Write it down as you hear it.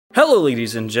Hello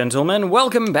ladies and gentlemen,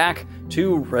 welcome back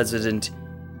to Resident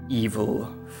Evil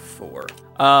 4.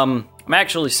 I'm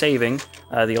actually saving.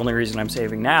 The only reason I'm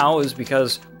saving now is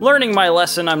because learning my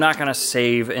lesson, I'm not gonna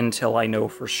save until I know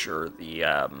for sure the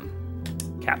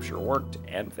capture worked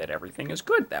and that everything is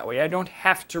good. That way I don't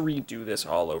have to redo this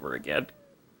all over again.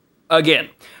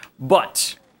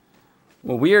 But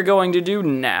what we are going to do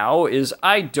now is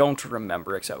I don't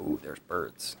remember except, ooh, there's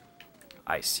birds.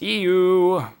 I see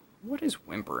you. What is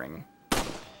whimpering?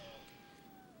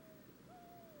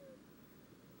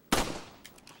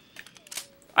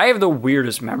 I have the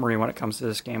weirdest memory when it comes to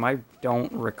this game. I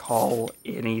don't recall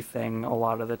anything a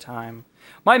lot of the time.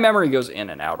 My memory goes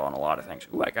in and out on a lot of things.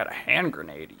 Ooh, I got a hand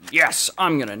grenade. Yes,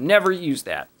 I'm gonna never use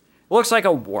that. It looks like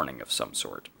a warning of some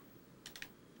sort.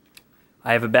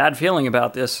 I have a bad feeling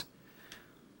about this.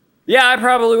 Yeah, I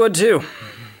probably would too.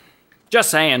 Just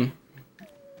saying.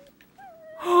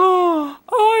 Oh,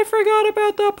 I forgot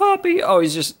about the puppy. Oh,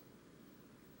 he's just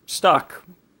stuck,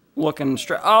 looking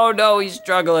oh no, he's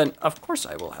struggling. Of course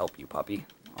I will help you, puppy.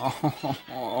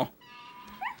 Oh,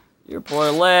 your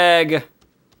poor leg.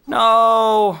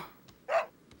 No.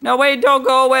 No, wait, don't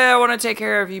go away. I want to take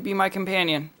care of you. Be my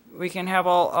companion. We can have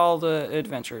all the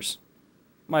adventures.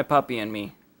 My puppy and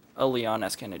me. A Leon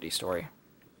S. Kennedy story.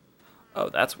 Oh,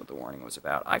 that's what the warning was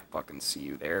about. I fucking see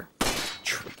you there.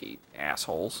 Tricky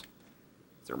assholes.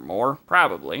 Is there more?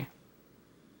 Probably.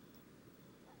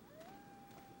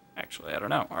 Actually, I don't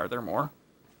know. Are there more?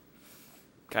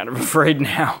 Kind of afraid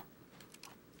now.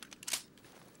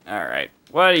 Alright.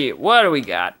 What do we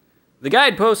got? The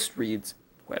guidepost reads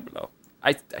Pueblo.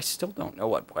 I still don't know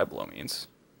what Pueblo means.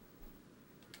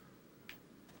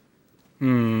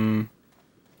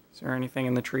 Is there anything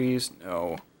in the trees?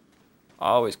 No.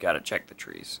 Always gotta check the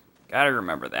trees. Gotta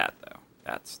remember that though.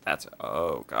 That's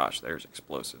oh gosh, there's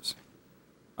explosives.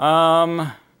 Hey,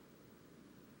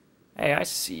 I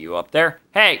see you up there.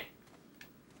 Hey!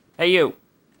 Hey, you.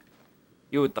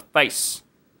 You with the face.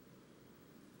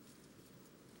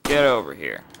 Get over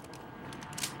here.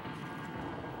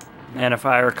 And if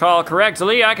I recall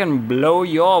correctly, I can blow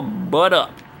your butt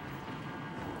up.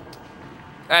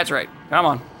 That's right. Come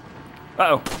on.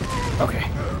 Uh-oh. Okay.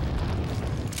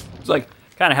 It's like,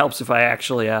 kind of helps if I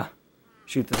actually,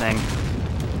 shoot the thing.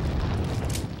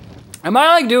 Am I,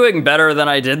 like, doing better than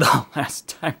I did the last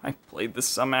time I played this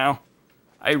somehow?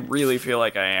 I really feel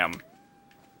like I am.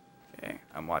 Okay,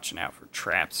 I'm watching out for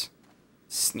traps.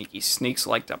 Sneaky sneaks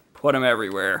like to put them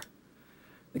everywhere.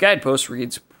 The guidepost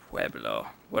reads Pueblo.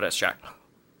 What a shock.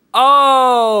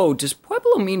 Oh, does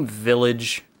Pueblo mean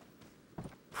village?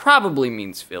 Probably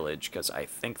means village, because I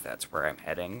think that's where I'm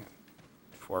heading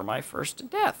for my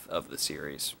first death of the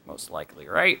series. Most likely,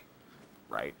 right?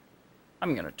 Right.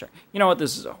 I'm gonna turn... You know what?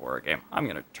 This is a horror game. I'm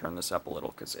gonna turn this up a little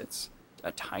because it's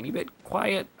a tiny bit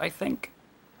quiet, I think.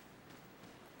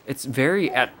 It's very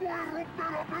at...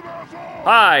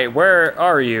 Hi, where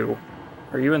are you?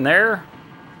 Are you in there?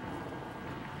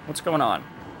 What's going on?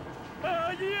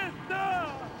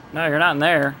 No, you're not in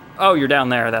there. Oh, you're down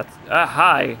there. That's...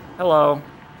 hi. Hello.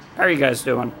 How are you guys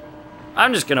doing?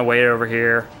 I'm just gonna wait over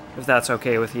here, if that's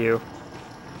okay with you.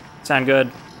 Sound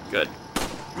good? Good.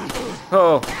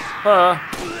 Oh.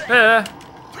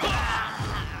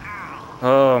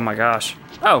 Oh my gosh.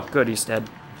 Oh, good, he's dead.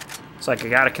 It's like I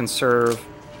gotta conserve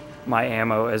my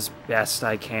ammo as best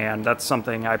I can. That's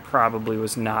something I probably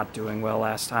was not doing well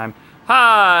last time.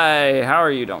 Hi, how are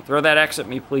you? Don't throw that X at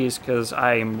me, please, because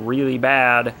I am really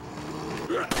bad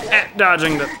at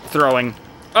dodging the throwing.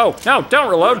 Oh, no,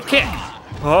 don't reload, kick.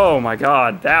 Oh my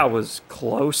god, that was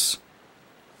close.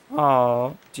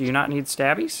 Oh, do you not need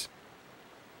stabbies?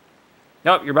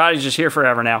 Nope, your body's just here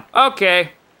forever now.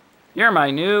 Okay, you're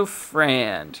my new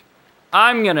friend.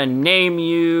 I'm gonna name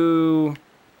you...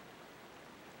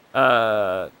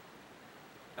 I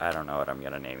don't know what I'm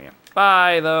gonna name you.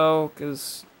 Bye, though,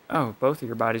 because... Oh, both of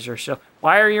your bodies are still...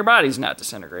 Why are your bodies not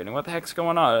disintegrating? What the heck's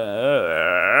going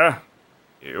on?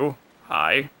 You.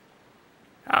 Hi.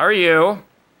 How are you?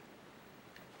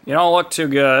 You don't look too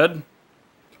good.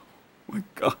 Oh my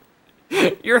god.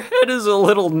 Your head is a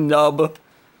little nub.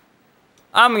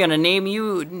 I'm gonna name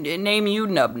you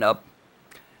Nub Nub.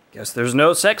 Guess there's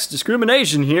no sex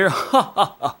discrimination here. Ha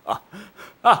ha ha ha.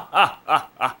 Ha ha ha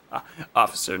ha ha.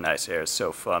 Officer Nice Hair is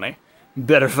so funny.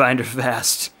 Better find her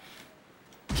fast.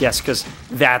 Yes, because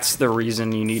that's the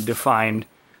reason you need to find...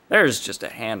 There's just a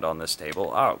hand on this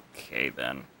table. Okay,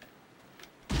 then.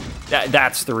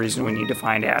 That's the reason we need to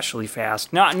find Ashley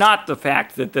fast. Not the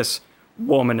fact that this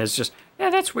woman is just... Yeah,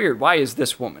 that's weird. Why is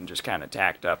this woman just kind of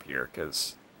tacked up here?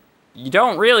 Because you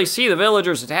don't really see the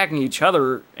villagers attacking each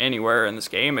other anywhere in this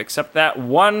game, except that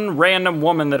one random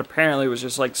woman that apparently was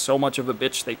just like so much of a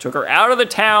bitch, they took her out of the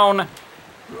town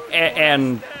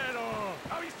and...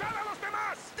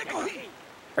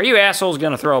 Are you assholes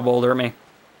gonna throw a boulder at me?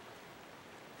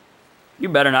 You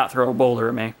better not throw a boulder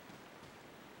at me.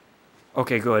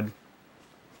 Okay, good.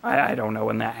 I don't know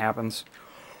when that happens.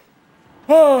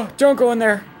 Oh, don't go in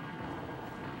there.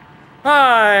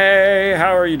 Hi,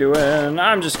 how are you doing?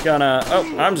 I'm just gonna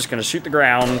shoot the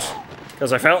ground.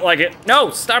 Because I felt like it.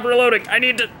 No, stop reloading. I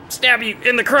need to stab you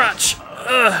in the crotch.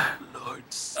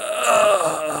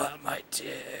 My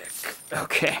dick.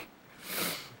 Okay.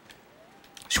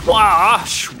 Schwa,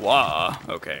 schwa.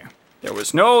 Okay. There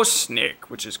was no snake,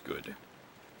 which is good.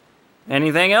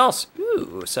 Anything else?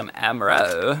 Ooh, some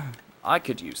ammo. I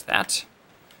could use that.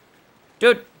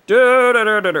 This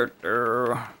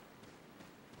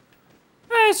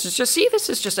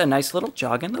is just a nice little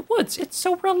jog in the woods. It's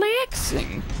so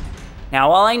relaxing.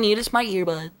 Now all I need is my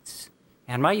earbuds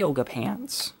and my yoga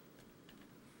pants.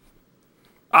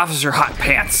 Officer Hot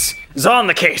Pants is on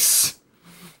the case.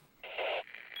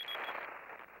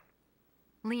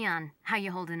 Leon, how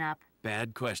you holding up?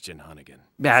 Bad question, Hunnigan.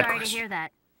 Bad Sorry question. to hear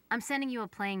that. I'm sending you a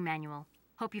playing manual.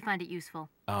 Hope you find it useful.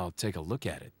 I'll take a look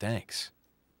at it, thanks.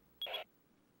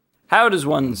 How does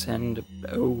one send?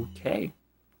 Okay.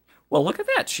 Well, look at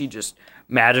that. She just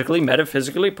magically,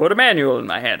 metaphysically put a manual in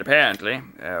my hand, apparently.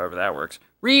 However that works.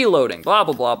 Reloading. Blah,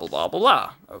 blah, blah, blah, blah, blah,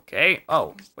 blah. Okay.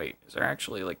 Oh, wait. Is there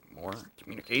actually, like, more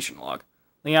communication log?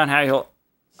 Leon, how you...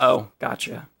 Oh,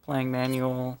 gotcha. Playing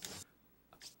manual.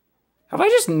 Have I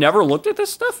just never looked at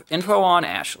this stuff? Info on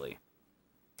Ashley.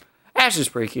 Ashley's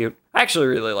pretty cute. I actually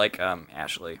really like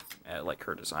Ashley. I like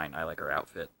her design. I like her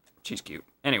outfit. She's cute.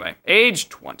 Anyway, age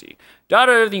 20.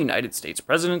 Daughter of the United States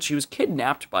President, she was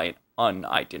kidnapped by an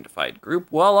unidentified group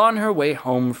while on her way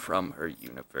home from her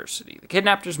university. The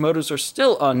kidnappers' motives are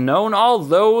still unknown,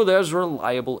 although there's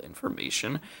reliable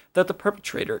information that the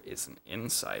perpetrator is an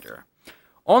insider.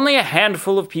 Only a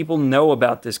handful of people know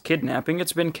about this kidnapping.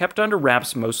 It's been kept under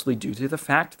wraps mostly due to the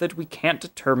fact that we can't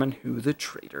determine who the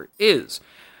traitor is.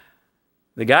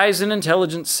 The guys in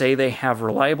intelligence say they have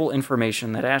reliable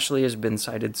information that Ashley has been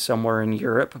sighted somewhere in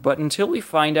Europe, but until we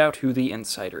find out who the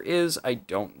insider is, I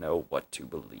don't know what to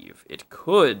believe. It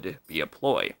could be a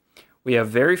ploy. We have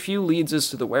very few leads as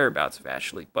to the whereabouts of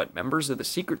Ashley, but members of the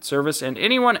Secret Service and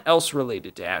anyone else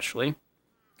related to Ashley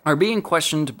are being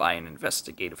questioned by an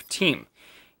investigative team.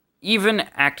 Even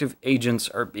active agents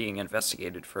are being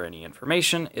investigated for any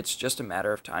information. It's just a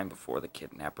matter of time before the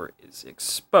kidnapper is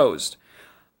exposed.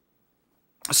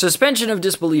 Suspension of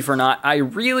disbelief or not, I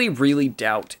really, really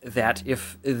doubt that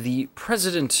if the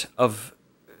President of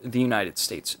the United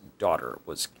States' daughter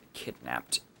was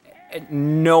kidnapped,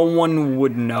 no one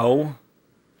would know.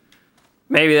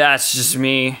 Maybe that's just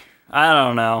me. I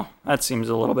don't know. That seems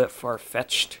a little bit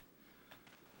far-fetched.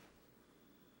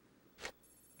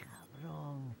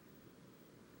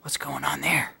 What's going on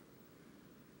there?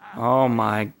 Oh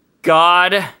my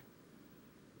God.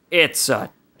 It's a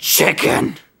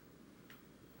chicken.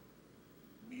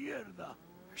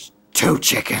 There's 2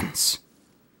 chickens.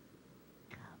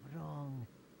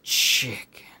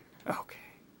 Chicken. Okay.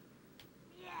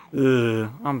 Ugh,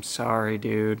 I'm sorry,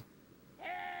 dude.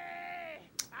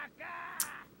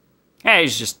 Hey,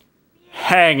 he's just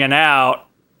hanging out.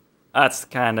 That's the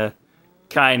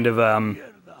kind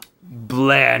of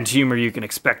bland humor you can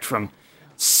expect from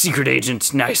Secret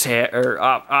Agent Nice Hair, or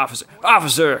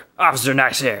Officer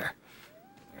Nice Hair.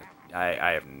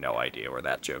 I have no idea where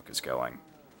that joke is going.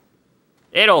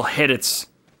 It'll hit its...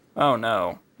 Oh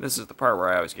no, this is the part where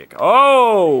I always get...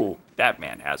 Oh! That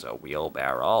man has a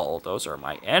wheelbarrow. Those are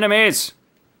my enemies.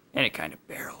 Any kind of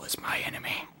barrel is my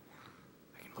enemy.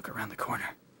 I can look around the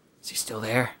corner. Is he still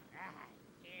there?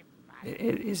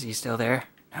 Is he still there?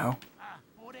 No?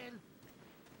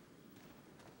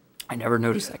 I never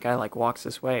noticed that guy, like, walks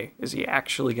this way. Is he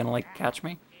actually gonna, like, catch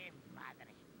me?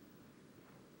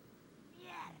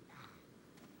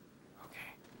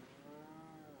 Okay.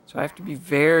 So I have to be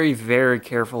very, very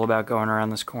careful about going around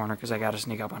this corner, because I gotta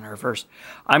sneak up on her first.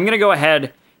 I'm gonna go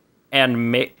ahead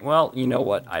and make... Well, you know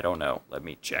what? I don't know. Let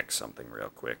me check something real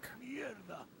quick.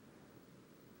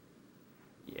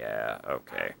 Yeah,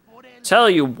 okay. Tell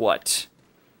you what.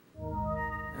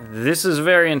 This is a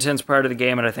very intense part of the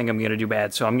game, and I think I'm going to do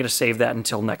bad, so I'm going to save that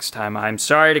until next time. I'm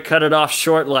sorry to cut it off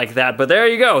short like that, but there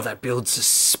you go. That builds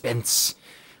suspense.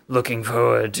 Looking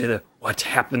forward to what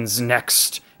happens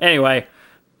next. Anyway,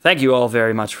 thank you all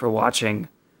very much for watching.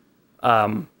 I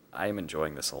am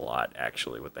enjoying this a lot,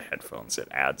 actually, with the headphones. It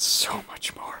adds so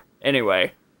much more.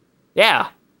 Anyway, yeah,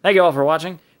 thank you all for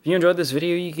watching. If you enjoyed this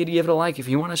video, you could give it a like. If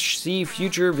you want to see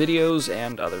future videos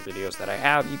and other videos that I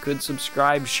have, you could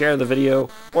subscribe, share the video,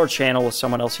 or channel with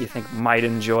someone else you think might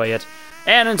enjoy it.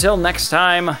 And until next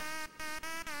time,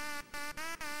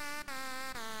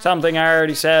 something I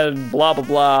already said, blah, blah,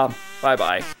 blah.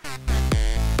 Bye-bye.